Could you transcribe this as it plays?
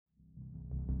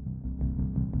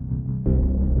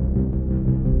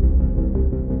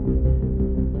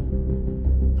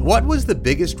What was the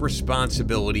biggest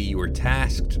responsibility you were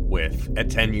tasked with at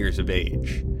 10 years of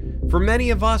age? For many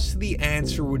of us, the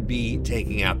answer would be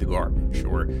taking out the garbage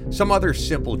or some other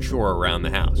simple chore around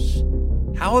the house.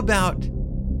 How about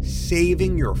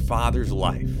saving your father's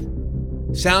life?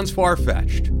 Sounds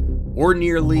far-fetched or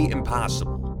nearly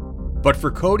impossible. But for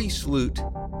Cody Sloot,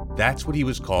 that's what he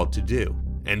was called to do,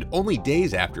 and only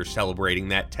days after celebrating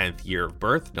that 10th year of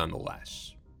birth nonetheless.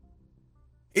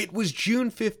 It was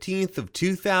June 15th of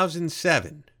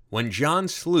 2007 when John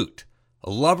Sloot, a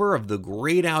lover of the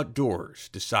great outdoors,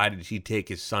 decided he'd take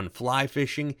his son fly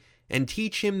fishing and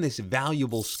teach him this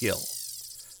valuable skill.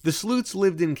 The Sloots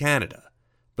lived in Canada,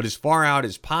 but as far out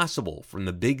as possible from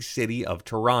the big city of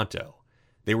Toronto.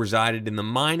 They resided in the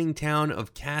mining town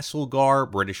of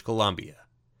Castlegar, British Columbia.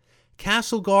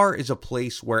 Castlegar is a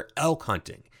place where elk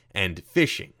hunting and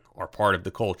fishing are part of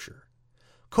the culture.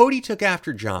 Cody took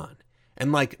after John,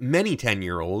 and like many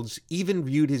 10-year-olds, even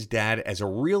viewed his dad as a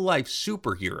real-life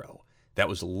superhero that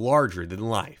was larger than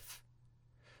life.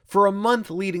 For a month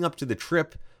leading up to the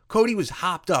trip, Cody was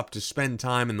hopped up to spend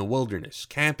time in the wilderness,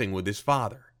 camping with his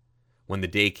father. When the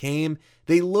day came,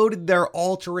 they loaded their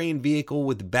all-terrain vehicle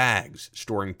with bags,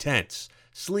 storing tents,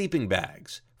 sleeping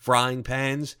bags, frying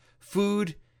pans,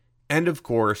 food, and of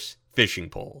course, fishing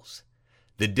poles.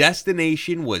 The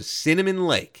destination was Cinnamon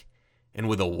Lake, and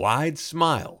with a wide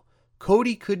smile,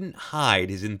 Cody couldn't hide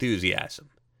his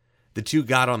enthusiasm. The two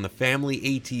got on the family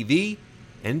ATV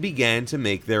and began to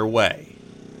make their way.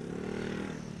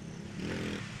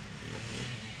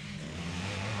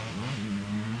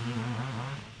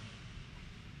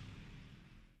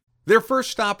 Their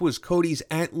first stop was Cody's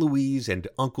Aunt Louise and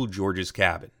Uncle George's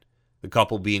cabin, the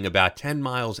couple being about 10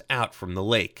 miles out from the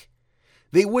lake.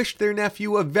 They wished their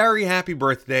nephew a very happy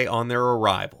birthday on their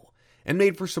arrival, and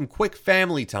made for some quick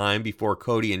family time before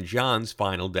Cody and John's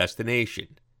final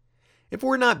destination. "If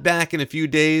we're not back in a few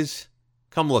days,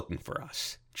 come looking for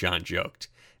us," John joked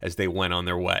as they went on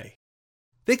their way.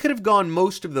 They could have gone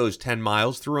most of those 10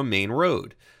 miles through a main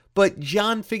road, but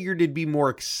John figured it'd be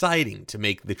more exciting to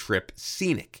make the trip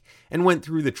scenic and went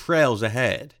through the trails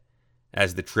ahead.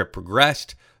 As the trip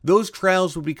progressed, those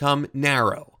trails would become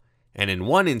narrow, and in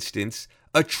one instance,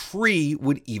 a tree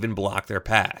would even block their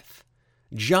path.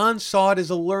 John saw it as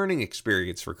a learning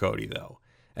experience for Cody, though,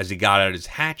 as he got out his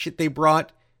hatchet they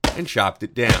brought and chopped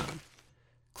it down.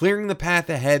 Clearing the path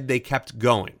ahead, they kept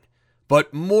going,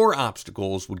 but more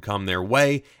obstacles would come their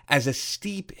way as a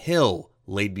steep hill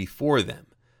laid before them,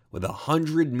 with a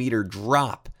 100-meter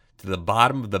drop to the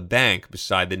bottom of the bank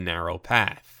beside the narrow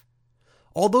path.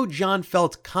 Although John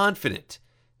felt confident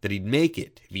that he'd make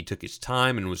it if he took his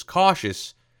time and was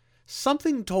cautious,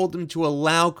 something told him to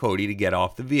allow Cody to get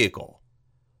off the vehicle.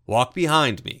 "Walk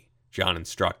behind me," John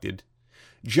instructed.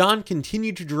 John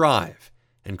continued to drive,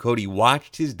 and Cody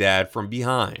watched his dad from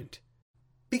behind.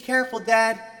 "Be careful,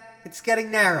 Dad. It's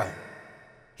getting narrow,"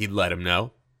 he'd let him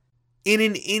know. In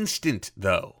an instant,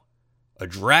 though, a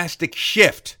drastic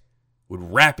shift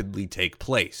would rapidly take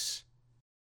place.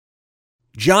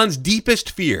 John's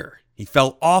deepest fear, he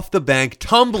fell off the bank,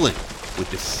 tumbling with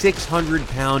the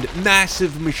 600-pound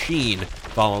massive machine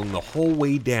following the whole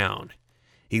way down.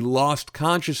 He lost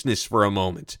consciousness for a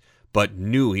moment, but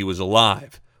knew he was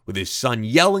alive, with his son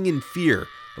yelling in fear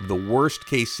of the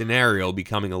worst-case scenario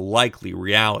becoming a likely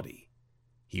reality.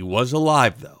 He was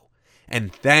alive, though,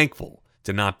 and thankful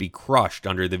to not be crushed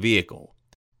under the vehicle.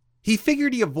 He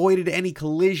figured he avoided any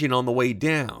collision on the way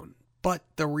down, but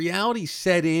the reality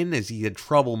set in as he had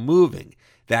trouble moving,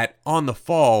 that on the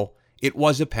fall, it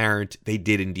was apparent they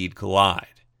did indeed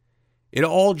collide. It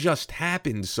all just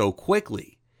happened so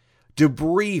quickly.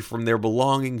 Debris from their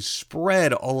belongings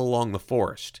spread all along the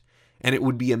forest, and it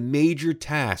would be a major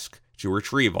task to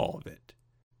retrieve all of it.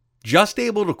 Just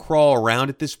able to crawl around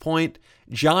at this point,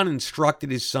 John instructed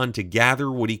his son to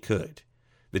gather what he could.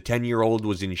 The 10-year-old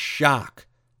was in shock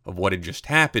of what had just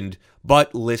happened,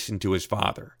 but listened to his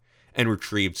father and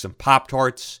retrieved some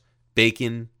Pop-Tarts,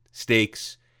 bacon,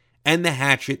 steaks, and the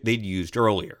hatchet they'd used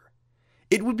earlier.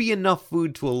 It would be enough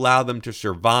food to allow them to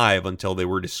survive until they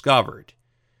were discovered.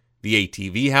 The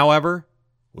ATV, however,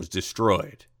 was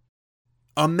destroyed.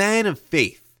 A man of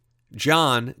faith,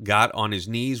 John got on his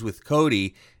knees with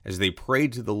Cody as they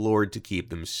prayed to the Lord to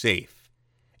keep them safe.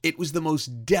 It was the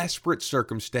most desperate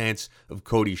circumstance of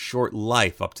Cody's short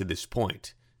life up to this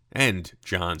point, and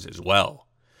John's as well.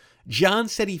 John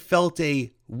said he felt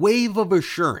a wave of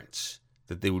assurance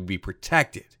that they would be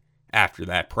protected after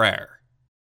that prayer.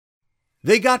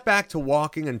 They got back to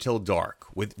walking until dark,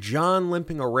 with John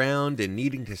limping around and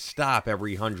needing to stop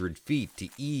every 100 feet to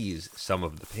ease some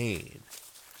of the pain.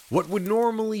 What would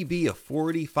normally be a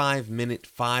 45-minute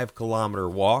 5-kilometer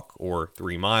walk, or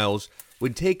 3 miles,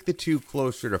 would take the two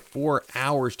closer to 4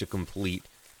 hours to complete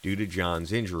due to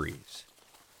John's injuries.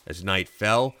 As night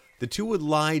fell, the two would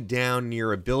lie down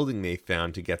near a building they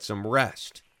found to get some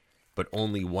rest, but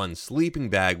only one sleeping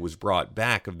bag was brought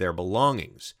back of their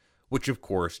belongings, which of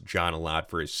course John allowed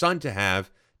for his son to have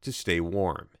to stay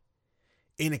warm.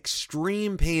 In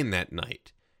extreme pain that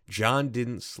night, John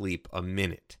didn't sleep a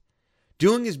minute.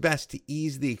 Doing his best to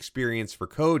ease the experience for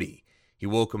Cody, he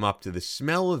woke him up to the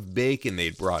smell of bacon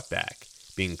they'd brought back,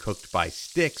 being cooked by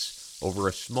sticks over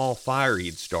a small fire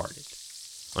he'd started.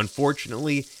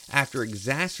 Unfortunately, after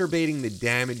exacerbating the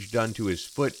damage done to his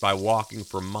foot by walking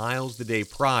for miles the day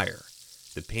prior,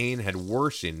 the pain had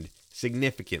worsened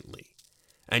significantly,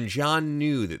 and John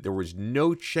knew that there was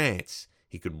no chance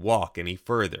he could walk any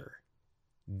further.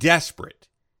 Desperate,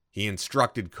 he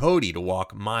instructed Cody to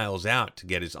walk miles out to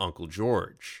get his Uncle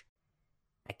George.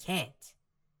 "I can't,"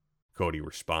 Cody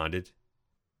responded.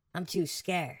 "I'm too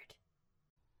scared."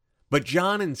 But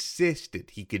John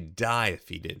insisted he could die if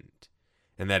he didn't,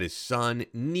 and that his son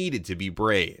needed to be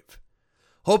brave.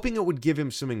 Hoping it would give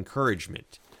him some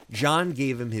encouragement, John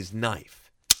gave him his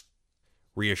knife,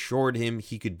 reassured him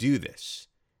he could do this,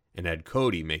 and had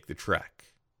Cody make the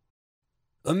trek.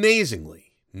 Amazingly,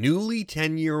 newly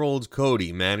 10-year-old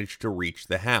Cody managed to reach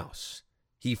the house.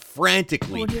 He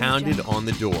frantically pounded on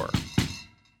the door.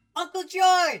 "Uncle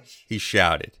George!" he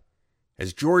shouted.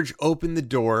 As George opened the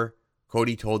door,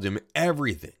 Cody told him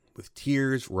everything, with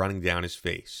tears running down his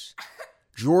face.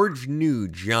 George knew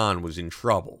John was in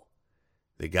trouble.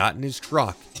 They got in his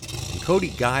truck, and Cody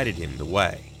guided him the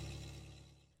way.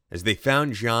 As they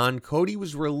found John, Cody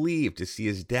was relieved to see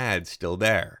his dad still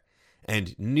there,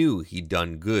 and knew he'd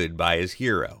done good by his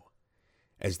hero.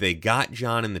 As they got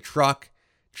John in the truck,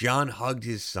 John hugged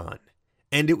his son,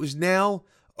 and it was now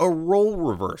a role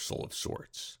reversal of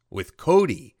sorts, with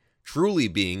Cody truly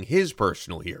being his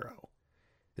personal hero.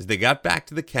 As they got back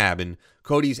to the cabin,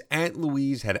 Cody's Aunt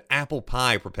Louise had apple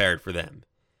pie prepared for them,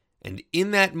 and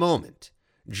in that moment,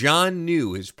 John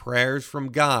knew his prayers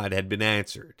from God had been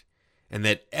answered, and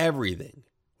that everything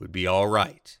would be all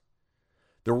right.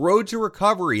 The road to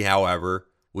recovery, however,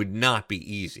 would not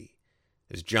be easy,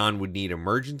 as John would need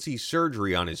emergency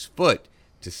surgery on his foot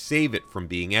to save it from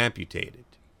being amputated.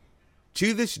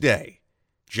 To this day,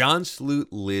 John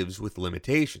Sloot lives with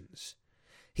limitations.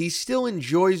 He still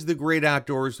enjoys the great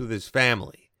outdoors with his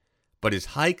family, but his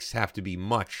hikes have to be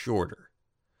much shorter.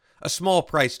 A small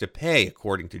price to pay,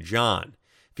 according to John,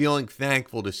 feeling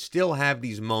thankful to still have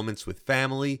these moments with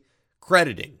family,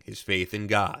 crediting his faith in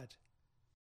God.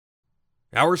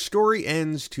 Our story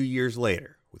ends 2 years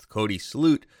later, with Cody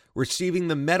Sloot receiving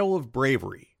the Medal of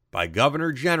Bravery by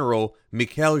Governor General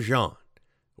Michael Jean,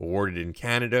 awarded in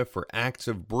Canada for acts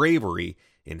of bravery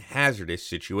in hazardous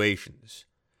situations.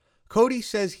 Cody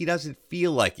says he doesn't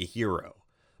feel like a hero,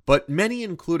 but many,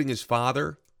 including his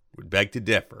father, would beg to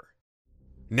differ.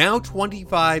 Now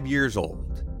 25 years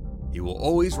old, he will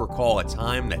always recall a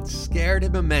time that scared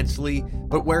him immensely,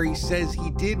 but where he says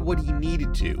he did what he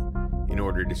needed to in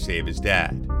order to save his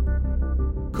dad.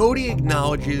 Cody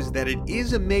acknowledges that it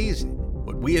is amazing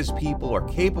what we as people are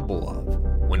capable of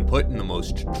when put in the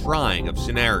most trying of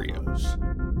scenarios.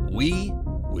 We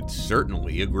would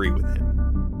certainly agree with him.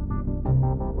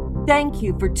 Thank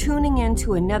you for tuning in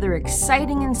to another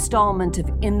exciting installment of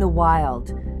In the Wild.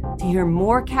 To hear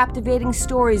more captivating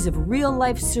stories of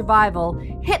real-life survival,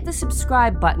 hit the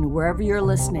subscribe button wherever you're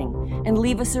listening and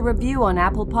leave us a review on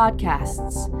Apple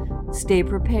Podcasts. Stay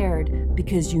prepared,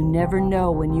 because you never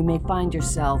know when you may find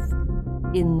yourself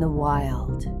in the wild.